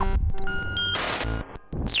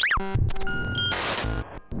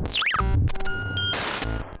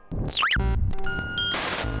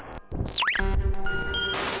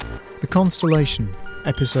Constellation,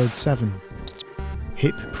 Episode 7,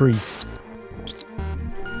 Hip Priest.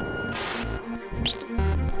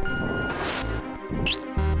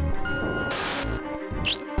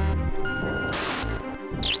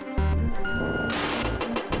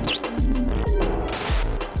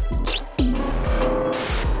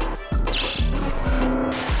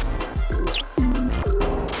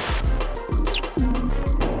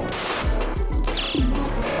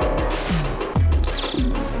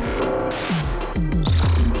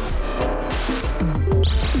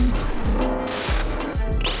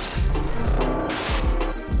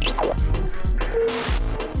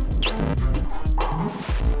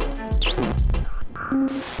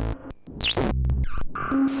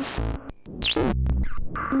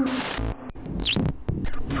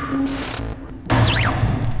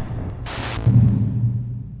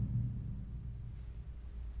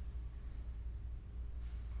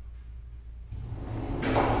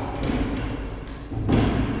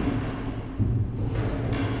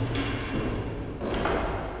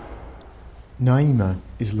 Naima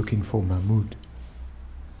is looking for Mahmoud.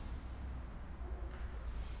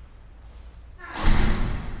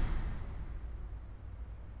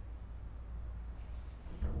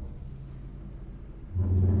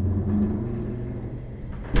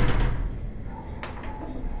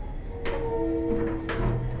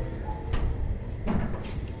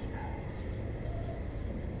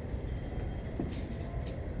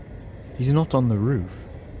 He's not on the roof.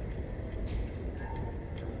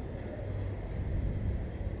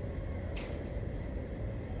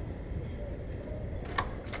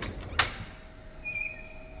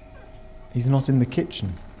 He's not in the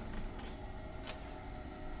kitchen.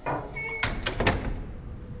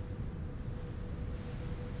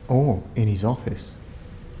 Or in his office.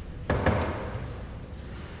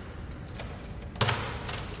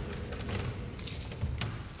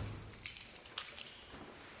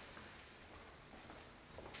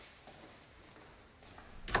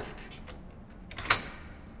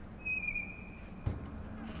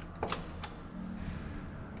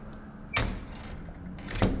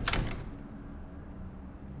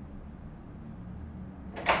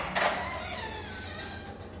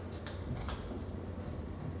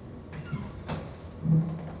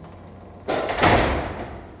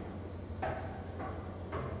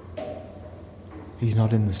 He's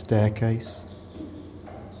not in the staircase.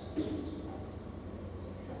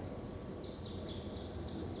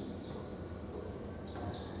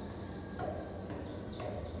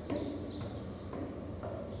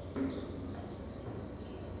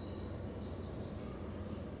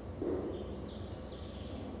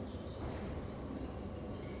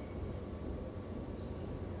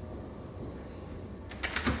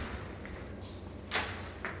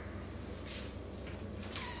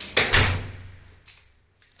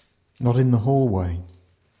 Not in the hallway.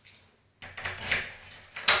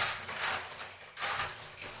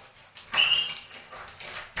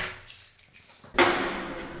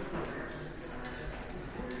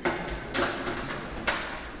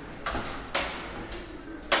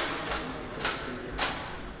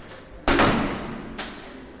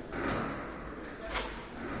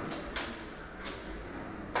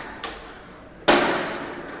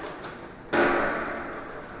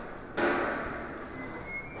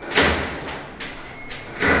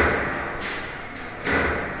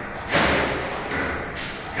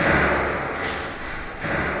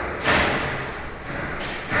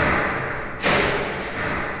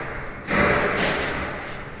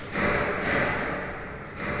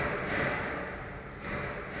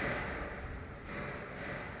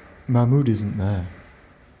 Mahmoud isn't there.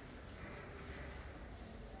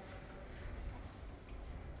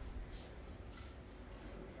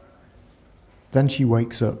 Then she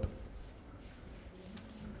wakes up.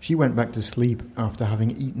 She went back to sleep after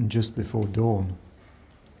having eaten just before dawn.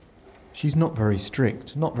 She's not very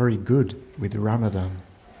strict, not very good with Ramadan.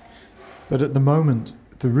 But at the moment,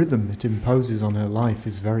 the rhythm it imposes on her life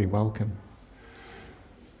is very welcome.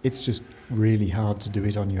 It's just really hard to do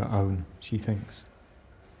it on your own, she thinks.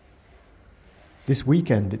 This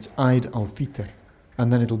weekend it's Eid al-Fitr,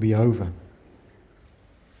 and then it'll be over.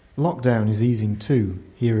 Lockdown is easing too,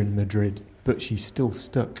 here in Madrid, but she's still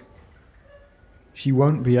stuck. She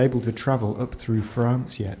won't be able to travel up through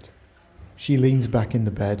France yet. She leans back in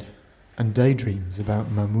the bed and daydreams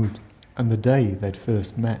about Mahmoud and the day they'd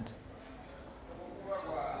first met.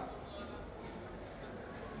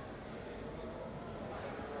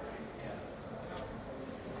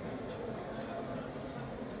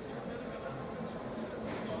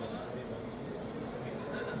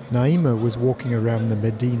 Naima was walking around the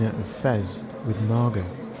Medina of Fez with Margot.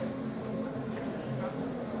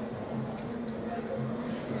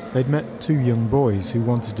 They'd met two young boys who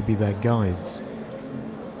wanted to be their guides.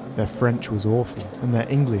 Their French was awful, and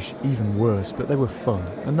their English even worse, but they were fun,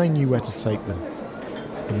 and they knew where to take them.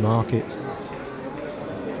 The market,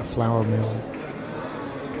 a flour mill,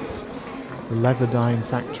 the leather dyeing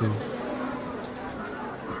factory.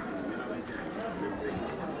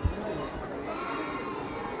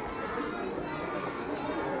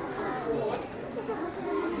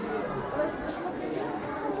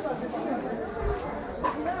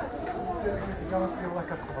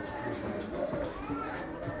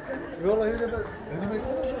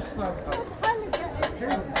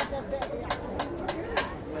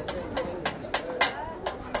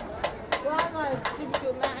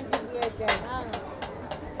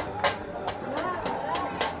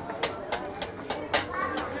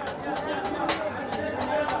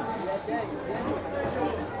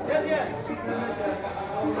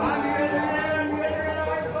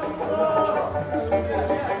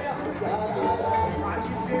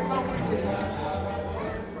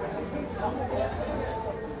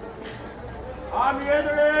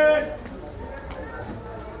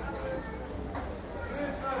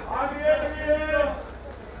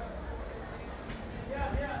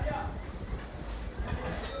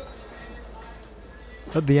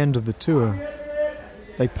 At the end of the tour,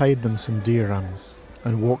 they paid them some dirhams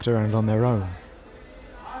and walked around on their own.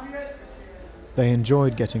 They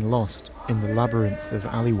enjoyed getting lost in the labyrinth of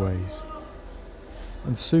alleyways,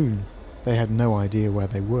 and soon they had no idea where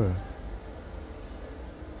they were.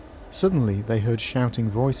 Suddenly they heard shouting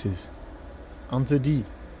voices. Interdit!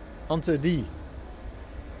 Interdit!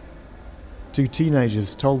 Two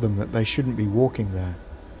teenagers told them that they shouldn't be walking there.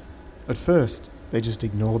 At first, they just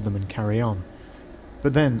ignored them and carried on.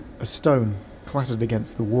 But then a stone clattered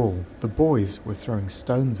against the wall. The boys were throwing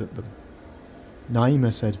stones at them.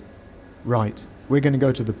 Naima said, "Right, we're going to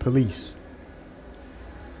go to the police."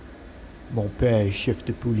 "Mon père est chef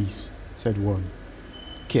de police," said one.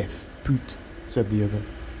 "Kef, pute," said the other,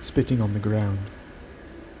 spitting on the ground.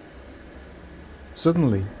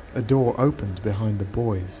 Suddenly, a door opened behind the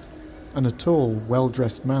boys, and a tall,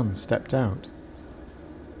 well-dressed man stepped out.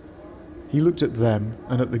 He looked at them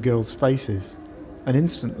and at the girls' faces, and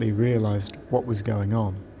instantly realized what was going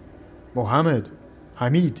on. "Mohammed!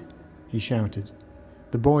 Hamid!" he shouted.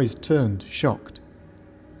 The boys turned, shocked.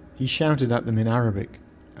 He shouted at them in Arabic,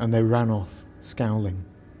 and they ran off, scowling.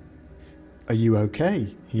 "Are you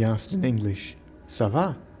okay?" he asked in English. "Ça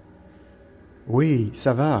va?" "Oui,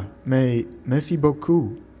 ça va, mais merci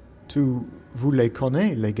beaucoup. Vous les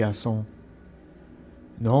connaissez, les garçons?"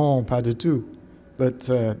 "Non, pas du tout. But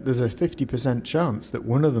there's a 50% chance that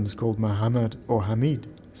one of them's called Mohammed or Hamid,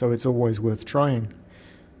 so it's always worth trying.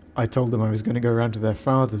 I told them I was going to go round to their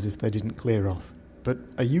fathers if they didn't clear off. But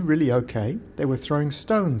are you really okay? They were throwing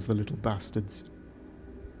stones, the little bastards."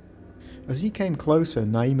 As he came closer,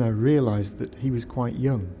 Naima realised that he was quite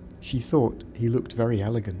young. She thought he looked very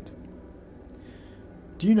elegant.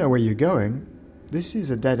 "Do you know where you're going? This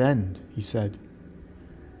is a dead end," he said.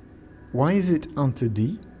 "Why is it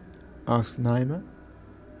interdit?" asked Naima.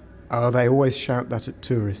 "Oh, they always shout that at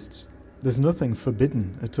tourists. There's nothing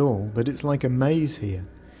forbidden at all, but it's like a maze here.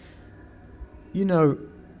 You know,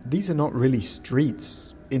 these are not really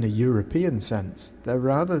streets in a European sense. They're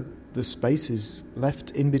rather the spaces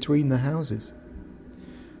left in between the houses.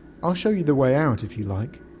 I'll show you the way out if you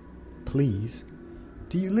like. Please.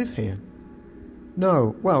 Do you live here?"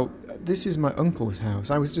 "No, well, this is my uncle's house.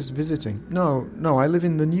 I was just visiting. No, I live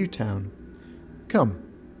in the new town. Come,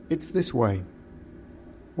 it's this way.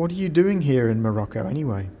 What are you doing here in Morocco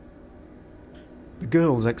anyway?" The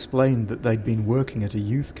girls explained that they'd been working at a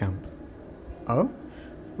youth camp. "Oh?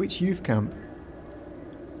 Which youth camp?"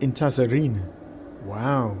 "In Tazarine."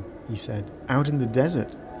 "Wow," he said. "Out in the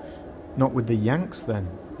desert. Not with the Yanks then,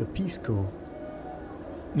 the Peace Corps."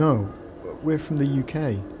 "No, we're from the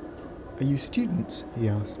UK. Are you students?" he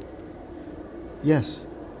asked. "Yes,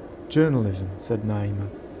 journalism," said Naima,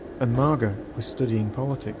 and Marga was studying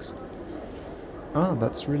politics. "Ah,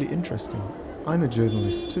 that's really interesting. I'm a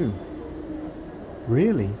journalist too."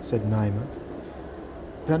 "Really?" said Naima.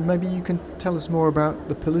 "Then maybe you can tell us more about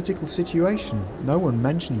the political situation. No one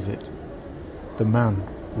mentions it." The man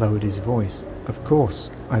lowered his voice. "Of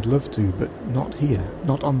course, I'd love to, but not here,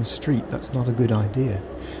 not on the street. That's not a good idea.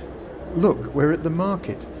 Look, we're at the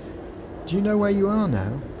market. Do you know where you are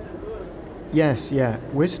now?" "Yes, yeah,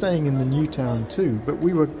 we're staying in the new town too, but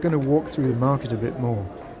we were going to walk through the market a bit more."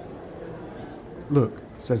 "Look,"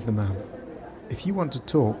 says the man, "if you want to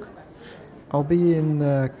talk, I'll be in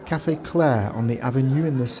Café Claire on the avenue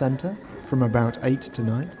in the centre from about 8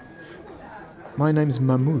 tonight. My name's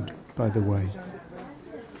Mahmoud, by the way."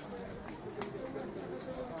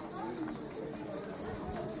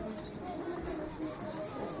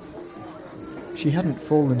 She hadn't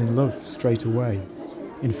fallen in love straight away.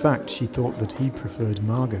 In fact, she thought that he preferred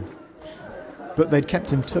Margot. But they'd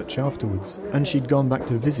kept in touch afterwards, and she'd gone back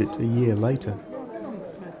to visit a year later.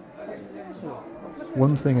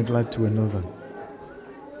 One thing had led to another.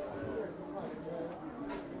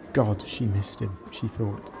 God, she missed him, she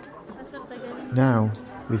thought. Now,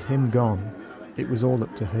 with him gone, it was all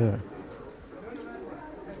up to her.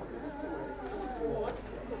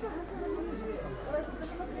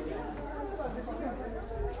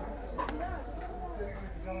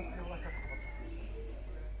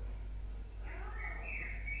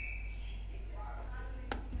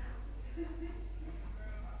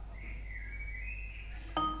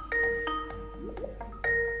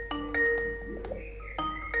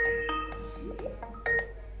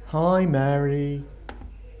 Hi, Mary.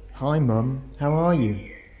 Hi, Mum. How are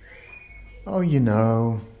you? Oh, you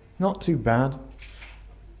know, not too bad.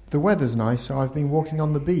 The weather's nice, so I've been walking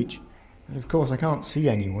on the beach. And of course I can't see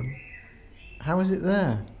anyone. How is it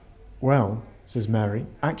there? Well, says Mary,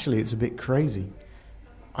 actually it's a bit crazy.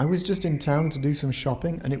 I was just in town to do some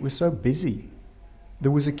shopping and it was so busy.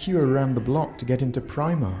 There was a queue around the block to get into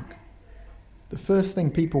Primark. The first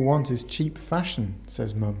thing people want is cheap fashion,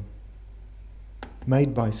 says Mum.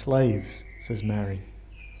 Made by slaves, says Mary.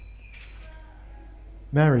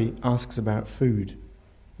 Mary asks about food,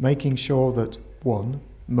 making sure that 1,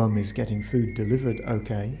 Mum is getting food delivered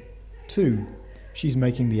okay, 2, she's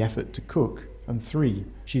making the effort to cook, and 3,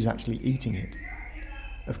 she's actually eating it.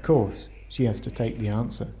 Of course, she has to take the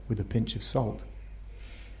answer with a pinch of salt.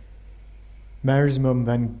 Mary's mum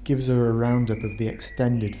then gives her a roundup of the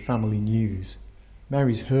extended family news.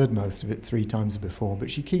 Mary's heard most of it 3 times before, but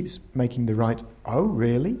she keeps making the right "oh,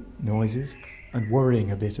 really?" noises and worrying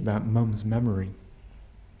a bit about Mum's memory.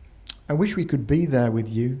 I wish we could be there with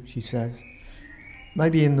you, she says.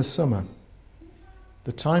 Maybe in the summer.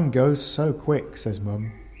 The time goes so quick, says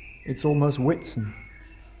Mum. It's almost Whitsun.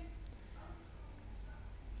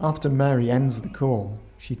 After Mary ends the call,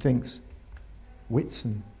 she thinks,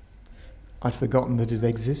 Whitsun. I'd forgotten that it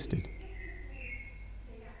existed.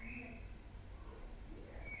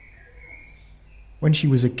 When she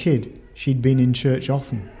was a kid, she'd been in church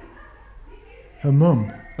often. Her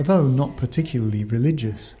mum, although not particularly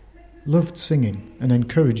religious, loved singing and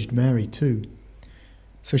encouraged Mary too.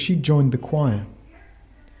 So she'd joined the choir.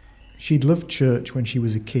 She'd loved church when she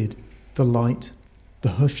was a kid, the light,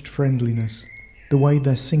 the hushed friendliness, the way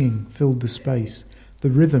their singing filled the space,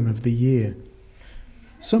 the rhythm of the year.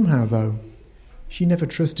 Somehow, though, she never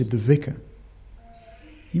trusted the vicar.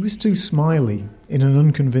 He was too smiley in an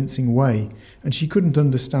unconvincing way, and she couldn't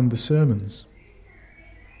understand the sermons.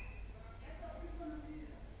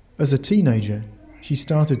 As a teenager, she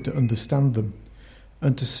started to understand them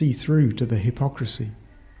and to see through to the hypocrisy.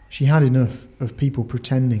 She had enough of people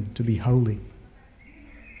pretending to be holy.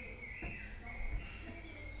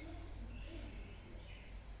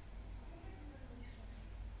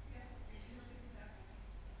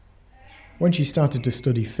 When she started to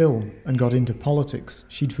study film and got into politics,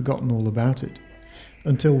 she'd forgotten all about it,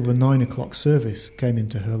 until the 9 o'clock service came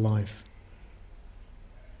into her life.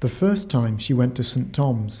 The first time she went to St.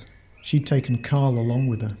 Tom's, she'd taken Carl along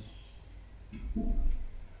with her.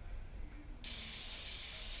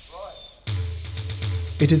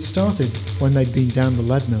 It had started when they'd been down the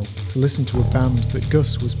lead mill to listen to a band that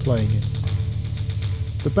Gus was playing in.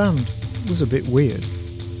 The band was a bit weird,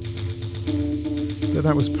 but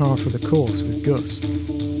that was par for the course with Gus.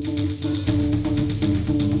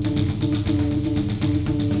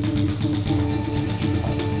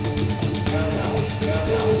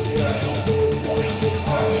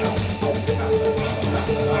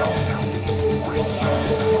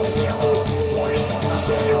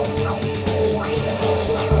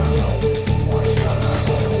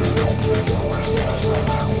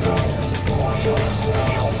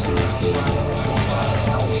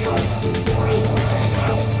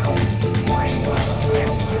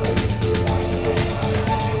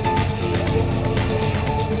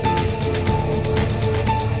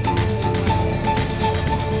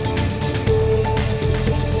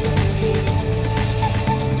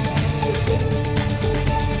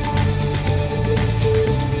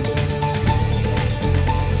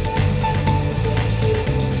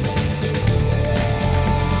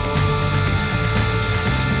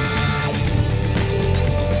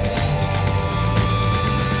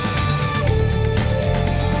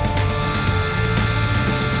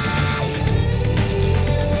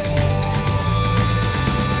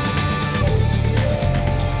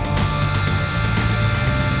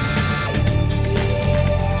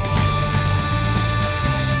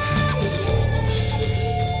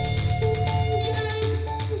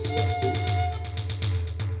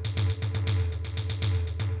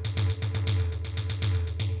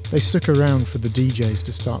 They stuck around for the DJs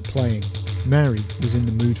to start playing. Mary was in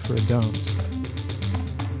the mood for a dance.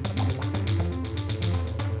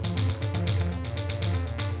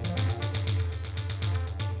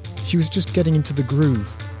 She was just getting into the groove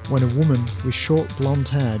when a woman with short blonde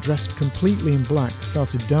hair, dressed completely in black,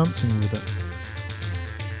 started dancing with her.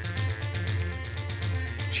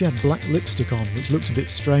 She had black lipstick on, which looked a bit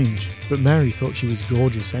strange, but Mary thought she was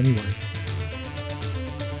gorgeous anyway.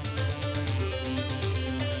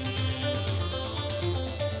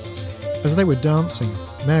 As they were dancing,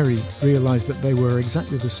 Mary realised that they were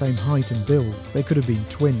exactly the same height and build. They could have been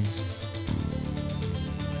twins.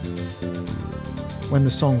 When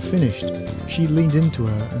the song finished, she leaned into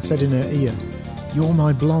her and said in her ear, "You're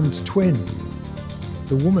my blonde twin."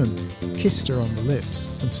 The woman kissed her on the lips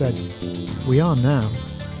and said, "We are now.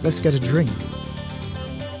 Let's get a drink."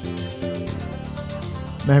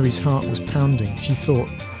 Mary's heart was pounding. She thought,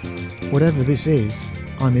 whatever this is,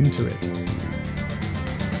 I'm into it.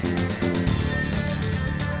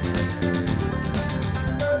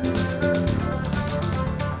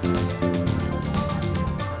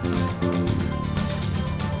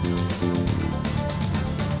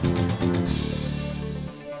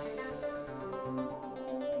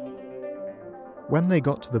 When they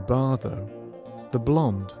got to the bar, though, the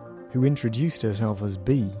blonde, who introduced herself as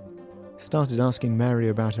B, started asking Mary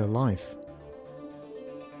about her life.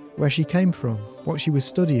 Where she came from, what she was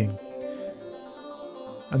studying.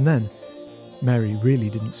 And then, Mary really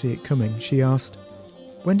didn't see it coming, she asked,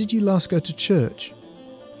 "When did you last go to church?"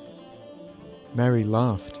 Mary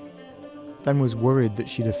laughed, then was worried that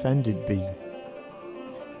she'd offended B.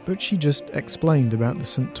 But she just explained about the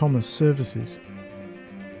St. Thomas services,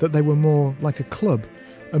 that they were more like a club,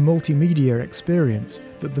 a multimedia experience,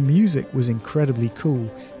 that the music was incredibly cool,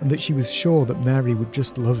 and that she was sure that Mary would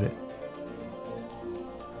just love it.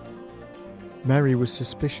 Mary was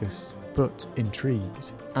suspicious, but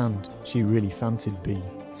intrigued, and she really fancied B,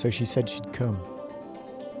 so she said she'd come.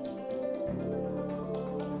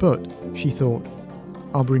 But, she thought,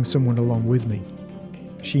 I'll bring someone along with me.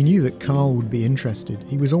 She knew that Carl would be interested.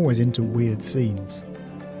 He was always into weird scenes.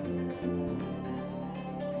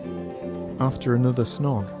 After another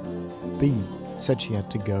snog, B said she had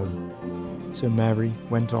to go, so Mary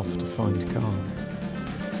went off to find Carl.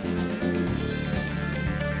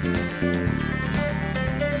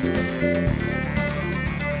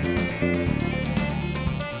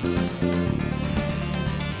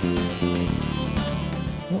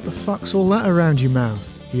 "What the fuck's all that around your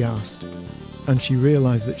mouth?" he asked, and she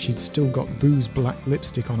realised that she'd still got Boo's black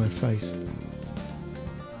lipstick on her face.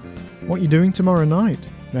 "What you doing tomorrow night?"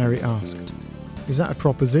 Mary asked. "Is that a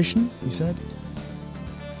proposition?" he said.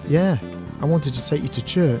 "Yeah, I wanted to take you to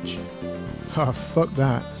church." "Ah, fuck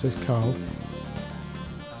that," says Carl.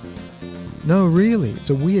 "No, really,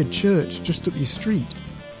 it's a weird church just up your street.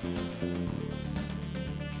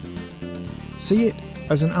 See it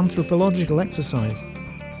as an anthropological exercise,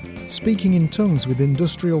 speaking in tongues with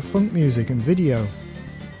industrial funk music and video."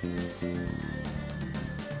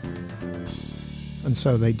 And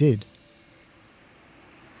so they did.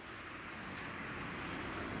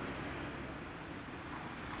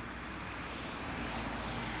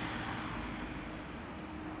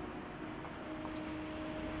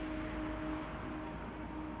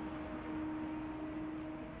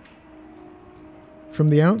 From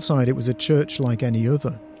the outside it was a church like any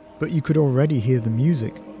other, but you could already hear the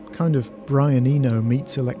music, kind of Brian Eno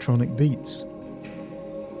meets electronic beats.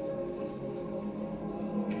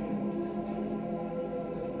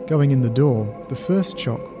 Going in the door, the first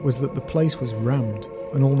shock was that the place was rammed,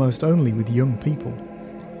 and almost only with young people,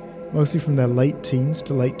 mostly from their late teens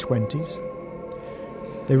to late 20s.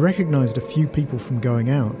 They recognised a few people from going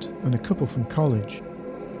out, and a couple from college.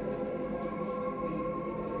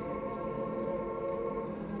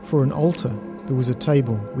 For an altar, there was a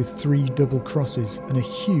table with 3 double crosses and a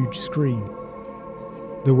huge screen.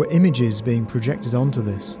 There were images being projected onto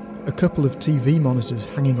this, a couple of TV monitors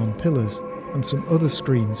hanging on pillars, and some other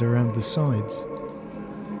screens around the sides.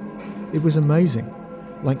 It was amazing,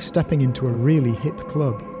 like stepping into a really hip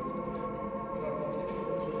club.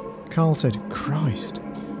 Carl said, "Christ,"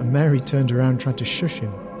 and Mary turned around trying to shush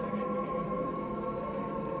him.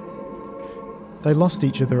 They lost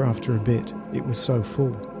each other after a bit, it was so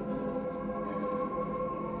full.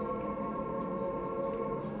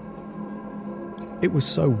 It was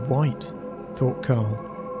so white, thought Carl.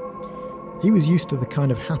 He was used to the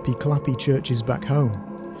kind of happy-clappy churches back home.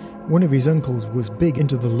 One of his uncles was big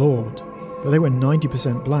into the Lord, but they were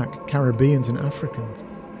 90% black, Caribbeans and Africans.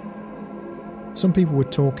 Some people were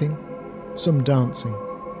talking, some dancing.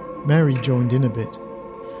 Mary joined in a bit.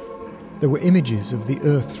 There were images of the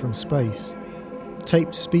Earth from space,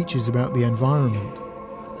 taped speeches about the environment.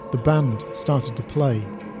 The band started to play.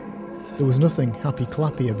 There was nothing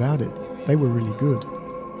happy-clappy about it. They were really good.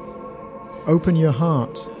 "Open your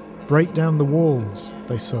heart, break down the walls,"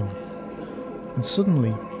 they sung. And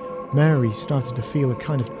suddenly, Mary started to feel a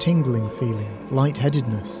kind of tingling feeling,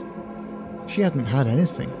 lightheadedness. She hadn't had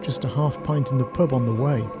anything, just a half pint in the pub on the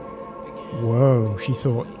way. Whoa, she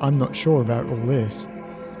thought, I'm not sure about all this.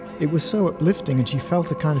 It was so uplifting and she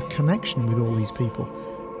felt a kind of connection with all these people.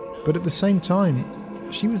 But at the same time,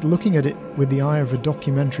 she was looking at it with the eye of a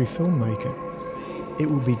documentary filmmaker. It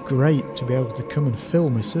would be great to be able to come and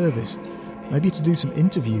film a service, maybe to do some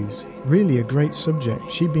interviews. Really a great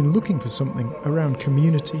subject. She'd been looking for something around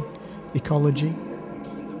community, ecology.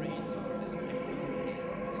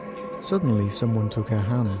 Suddenly someone took her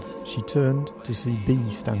hand. She turned to see B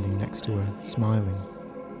standing next to her, smiling.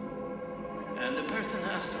 And the person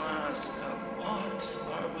has to ask, what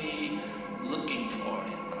are we looking for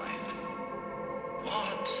in life?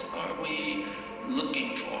 What are we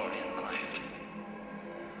looking for in life?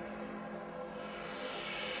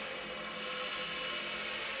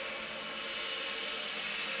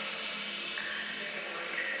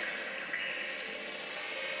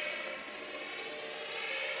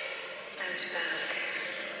 I was about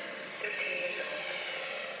 13 years old.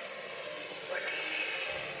 14.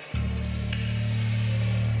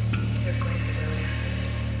 You're going to go away.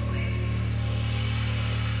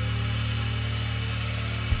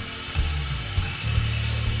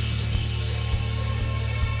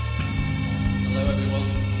 Hello everyone.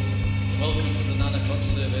 Welcome to the 9 o'clock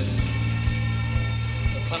service.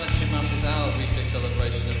 The Planetary Mass is our weekly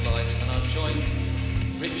celebration of life and our joint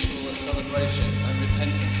ritual of celebration and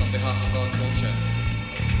repentance on behalf of our culture.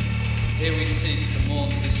 Here we seek to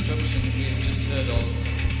mourn the destruction that we have just heard of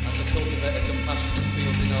and to cultivate a compassion that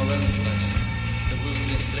feels in our own flesh, the wounds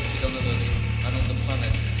inflicted on others and on the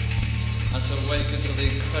planet, and to awaken to the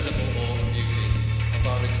incredible awe and beauty of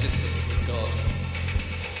our existence with God.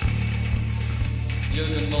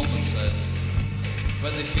 Jürgen Moltmann says,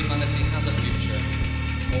 whether humanity has a future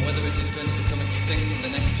or whether it is going to become extinct in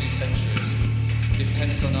the next few centuries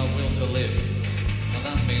depends on our will to live, and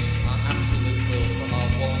that means our absolute will for our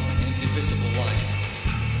one indivisible life.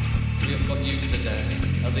 We have got used to death,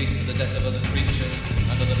 at least to the death of other creatures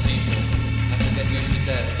and other people, and to get used to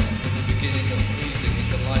death is the beginning of freezing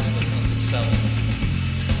into lifelessness itself.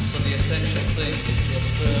 So the essential thing is to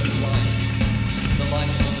affirm life, the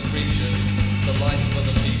life of other creatures, the life of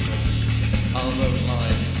other people, our own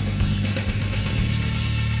lives.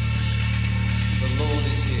 The Lord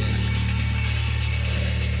is here.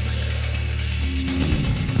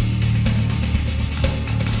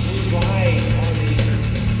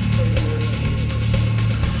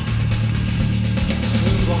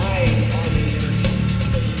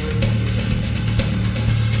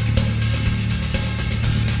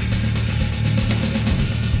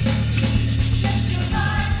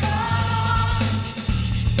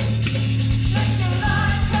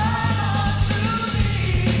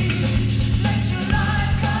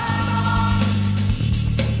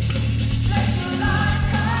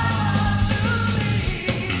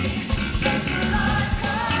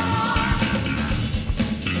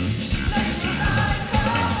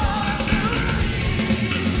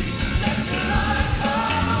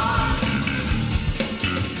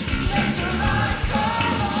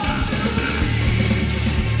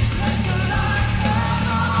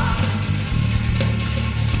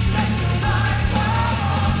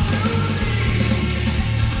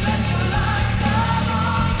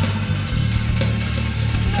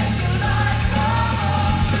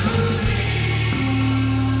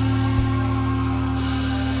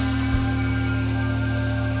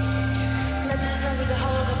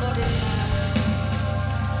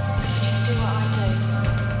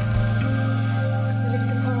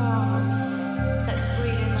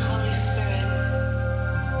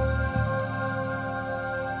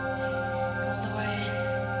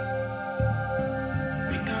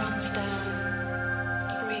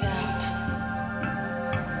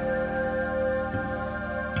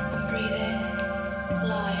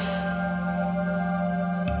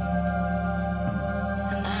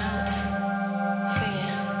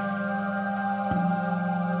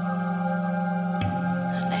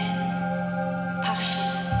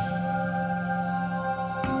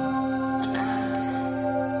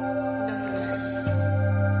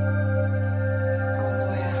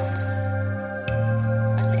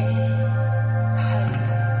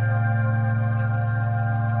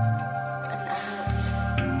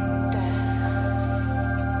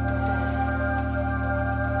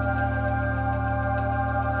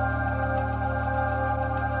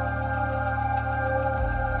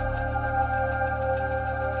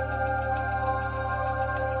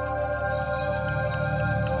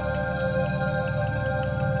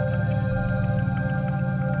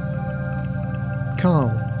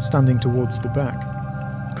 Carl, standing towards the back,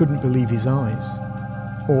 couldn't believe his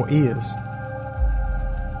eyes, or ears.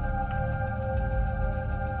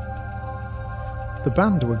 The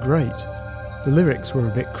band were great. The lyrics were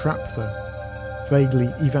a bit crap though. Vaguely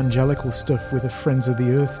evangelical stuff with a Friends of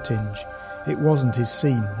the Earth tinge. It wasn't his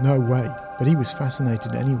scene, no way, but he was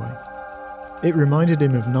fascinated anyway. It reminded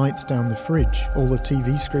him of nights down the fridge, all the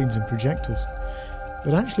TV screens and projectors.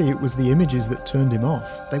 But actually it was the images that turned him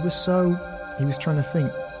off. They were so, he was trying to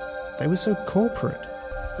think, they were so corporate,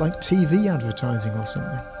 like TV advertising or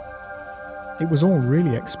something. It was all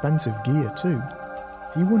really expensive gear too.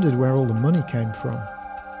 He wondered where all the money came from.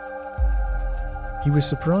 He was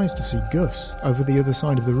surprised to see Gus over the other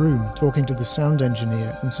side of the room talking to the sound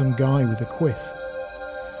engineer and some guy with a quiff.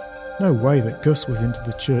 No way that Gus was into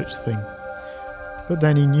the church thing. But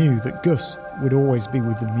then he knew that Gus would always be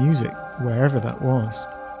with the music, wherever that was.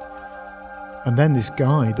 And then this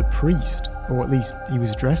guy, the priest, or at least he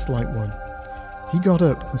was dressed like one, he got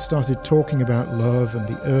up and started talking about love and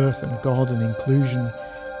the earth and God and inclusion.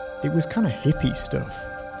 It was kind of hippie stuff.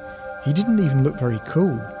 He didn't even look very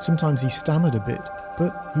cool. Sometimes he stammered a bit,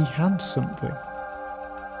 but he had something.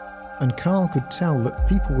 And Carl could tell that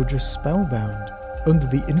people were just spellbound, under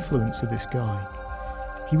the influence of this guy.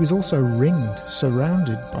 He was also ringed,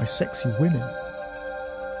 surrounded by sexy women.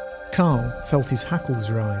 Carl felt his hackles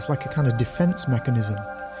rise like a kind of defence mechanism,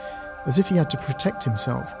 as if he had to protect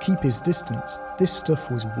himself, keep his distance. This stuff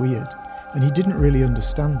was weird, and he didn't really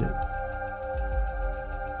understand it.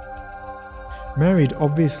 Mary'd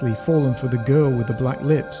obviously fallen for the girl with the black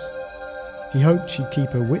lips. He hoped she'd keep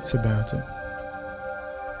her wits about her.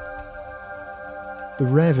 The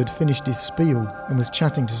Rev had finished his spiel and was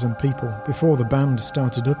chatting to some people before the band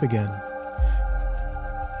started up again.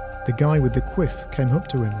 The guy with the quiff came up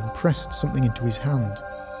to him and pressed something into his hand.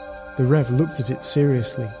 The Rev looked at it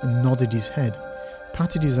seriously and nodded his head,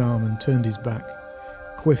 patted his arm and turned his back.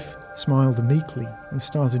 Quiff smiled meekly and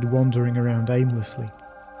started wandering around aimlessly.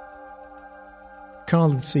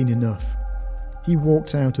 Carl had seen enough. He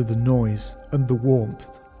walked out of the noise and the warmth,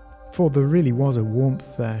 for there really was a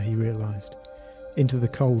warmth there, he realised, into the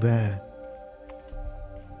cold air.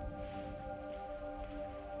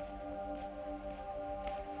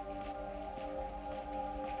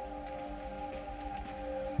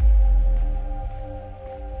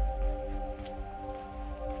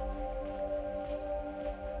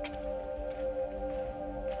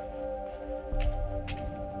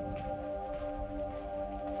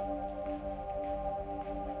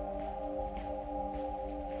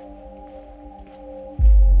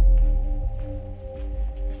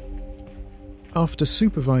 After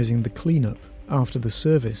supervising the clean-up after the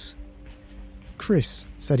service, Chris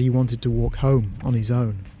said he wanted to walk home on his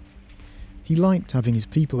own. He liked having his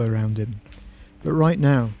people around him, but right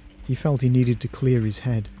now he felt he needed to clear his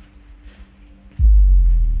head.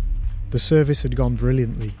 The service had gone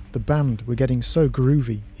brilliantly. The band were getting so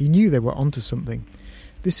groovy. He knew they were onto something.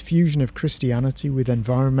 This fusion of Christianity with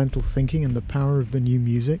environmental thinking and the power of the new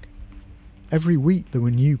music. Every week there were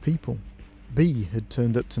new people. B had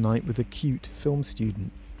turned up tonight with a cute film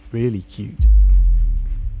student. Really cute.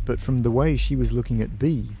 But from the way she was looking at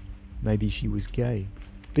B, maybe she was gay.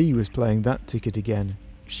 B was playing that ticket again.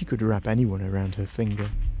 She could wrap anyone around her finger.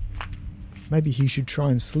 Maybe he should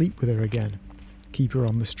try and sleep with her again. Keep her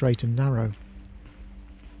on the straight and narrow.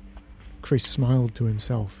 Chris smiled to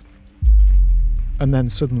himself, and then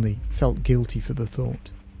suddenly felt guilty for the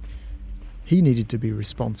thought. He needed to be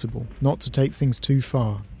responsible, not to take things too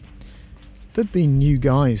far. There'd been new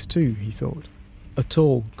guys too, he thought. A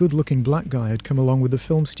tall, good-looking black guy had come along with the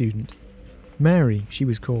film student. Mary, she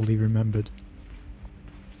was called, he remembered.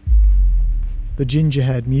 The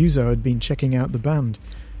ginger-haired muso had been checking out the band,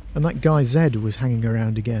 and that guy Zed was hanging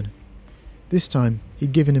around again. This time,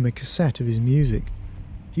 he'd given him a cassette of his music.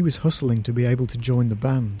 He was hustling to be able to join the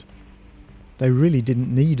band. They really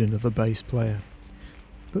didn't need another bass player.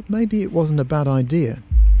 But maybe it wasn't a bad idea.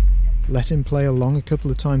 Let him play along a couple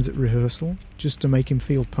of times at rehearsal, just to make him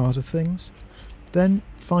feel part of things. Then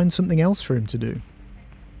find something else for him to do.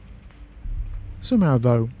 Somehow,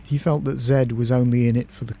 though, he felt that Zed was only in it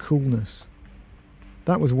for the coolness.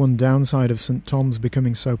 That was one downside of St. Tom's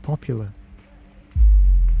becoming so popular.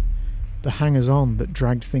 The hangers-on that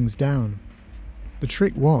dragged things down. The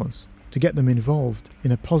trick was to get them involved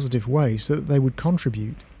in a positive way so that they would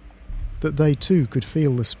contribute, that they too could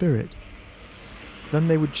feel the spirit. Then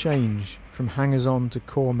they would change from hangers-on to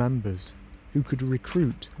core members who could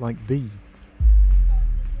recruit like B.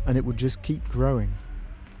 And it would just keep growing.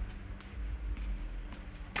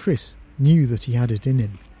 Chris knew that he had it in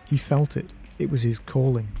him. He felt it. It was his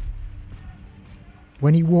calling.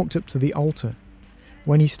 When he walked up to the altar,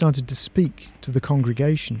 When he started to speak to the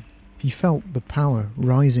congregation, he felt the power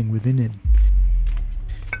rising within him.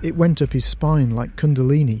 It went up his spine like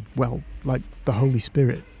Kundalini, well, like the Holy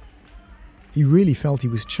Spirit. He really felt he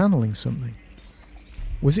was channeling something.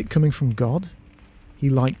 Was it coming from God? He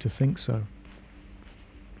liked to think so.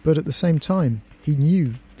 But at the same time, he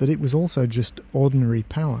knew that it was also just ordinary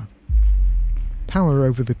power. Power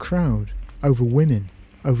over the crowd, over women,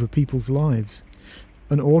 over people's lives.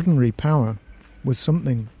 An ordinary power was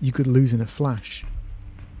something you could lose in a flash.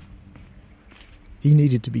 He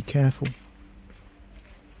needed to be careful.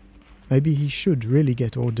 Maybe he should really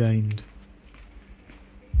get ordained.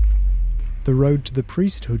 The road to the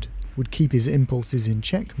priesthood would keep his impulses in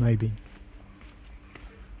check, maybe.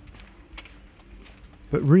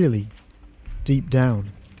 But really, deep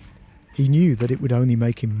down, he knew that it would only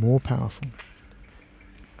make him more powerful.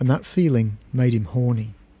 And that feeling made him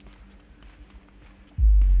horny.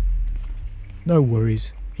 No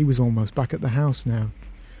worries, he was almost back at the house now.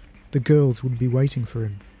 The girls would be waiting for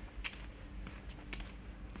him.